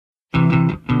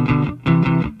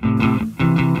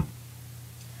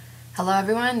Hello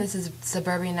everyone, this is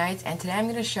Suburban Nights, and today I'm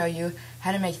going to show you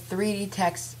how to make 3D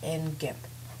text in Gimp.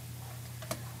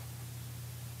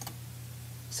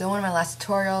 So in one of my last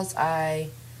tutorials I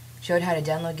showed how to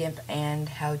download Gimp and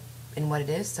what it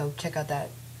is, so check out that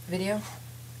video.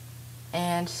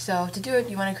 And so to do it,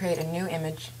 you want to create a new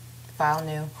image, file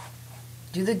new,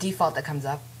 do the default that comes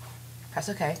up, press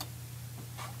OK.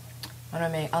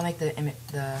 I'll make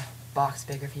the box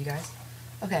bigger for you guys.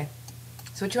 Okay,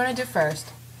 so what you want to do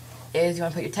first is you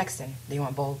want to put your text in that you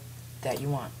want bold, that you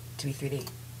want to be 3D.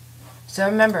 So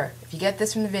remember, if you get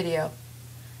this from the video,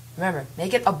 remember,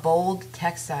 make it a bold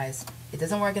text size. It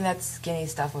doesn't work in that skinny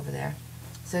stuff over there.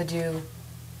 So do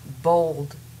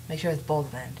bold, make sure it's bold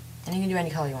at the end. And you can do any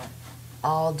color you want.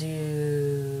 I'll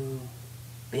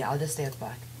just stay with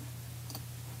black.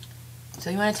 So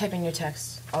you want to type in your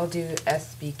text. I'll do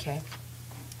SBK.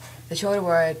 The shorter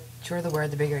the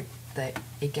word, the bigger that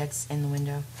it gets in the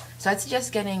window. So I'd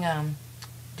suggest getting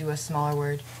do a smaller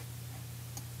word,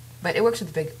 but it works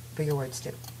with bigger words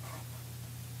too.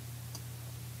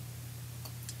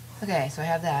 Okay, so I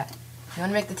have that. You want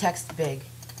to make the text big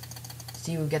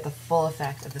so you get the full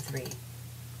effect of the 3.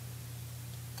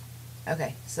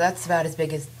 Okay, so that's about as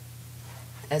big as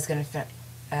it's gonna fit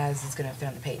on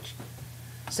the page.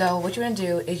 So what you want to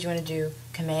do is you want to do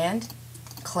Command,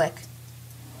 click.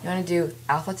 You want to do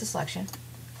alpha to selection.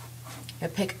 You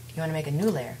want to make a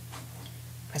new layer.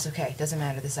 Press OK. Doesn't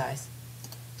matter the size.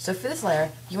 So for this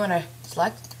layer, you want to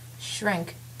select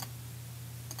shrink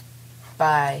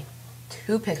by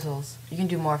 2 pixels. You can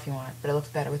do more if you want, but it looks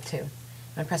better with 2. You want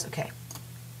to press OK.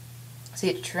 See,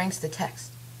 it shrinks the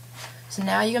text. So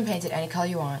now you can paint it any color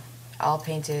you want. I'll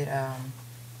paint it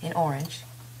in orange.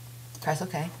 Press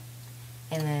OK.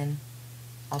 And then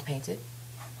I'll paint it.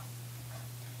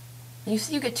 And you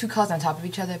see you get 2 colors on top of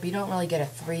each other, but you don't really get a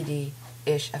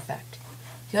 3D-ish effect.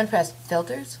 You want to press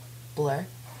Filters, Blur,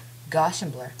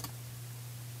 Gaussian Blur.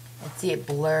 And see, it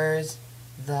blurs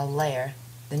the layer,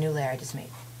 the new layer I just made.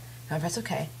 You want to press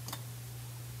OK.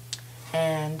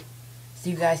 And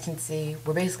so you guys can see,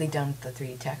 we're basically done with the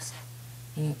 3D text.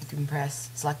 If you can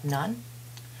press Select None,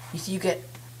 you see you get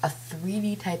a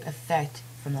 3D type effect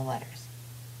from the letters.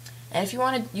 And if you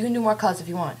want to, you can do more colors if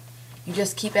you want. You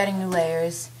just keep adding new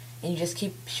layers, and you just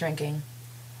keep shrinking,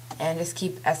 and just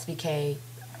keep SVK,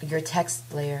 your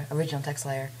text layer, original text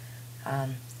layer,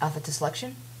 alpha to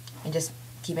selection, and just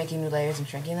keep making new layers and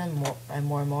shrinking them more and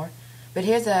more. But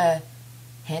here's a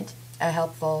hint, a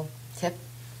helpful tip.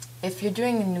 If you're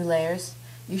doing new layers,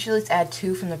 you should at least add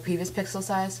 2 from the previous pixel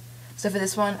size. So for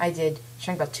this one, I did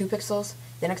shrink by 2 pixels.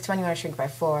 The next one you want to shrink by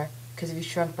 4, because if you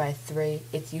shrunk by 3,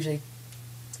 it's usually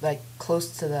like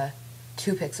close to the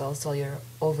 2 pixels, so you're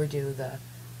overdue the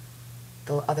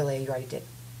other layer you already did.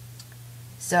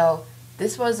 So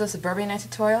this was the Suburban Nights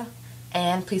tutorial,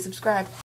 and please subscribe.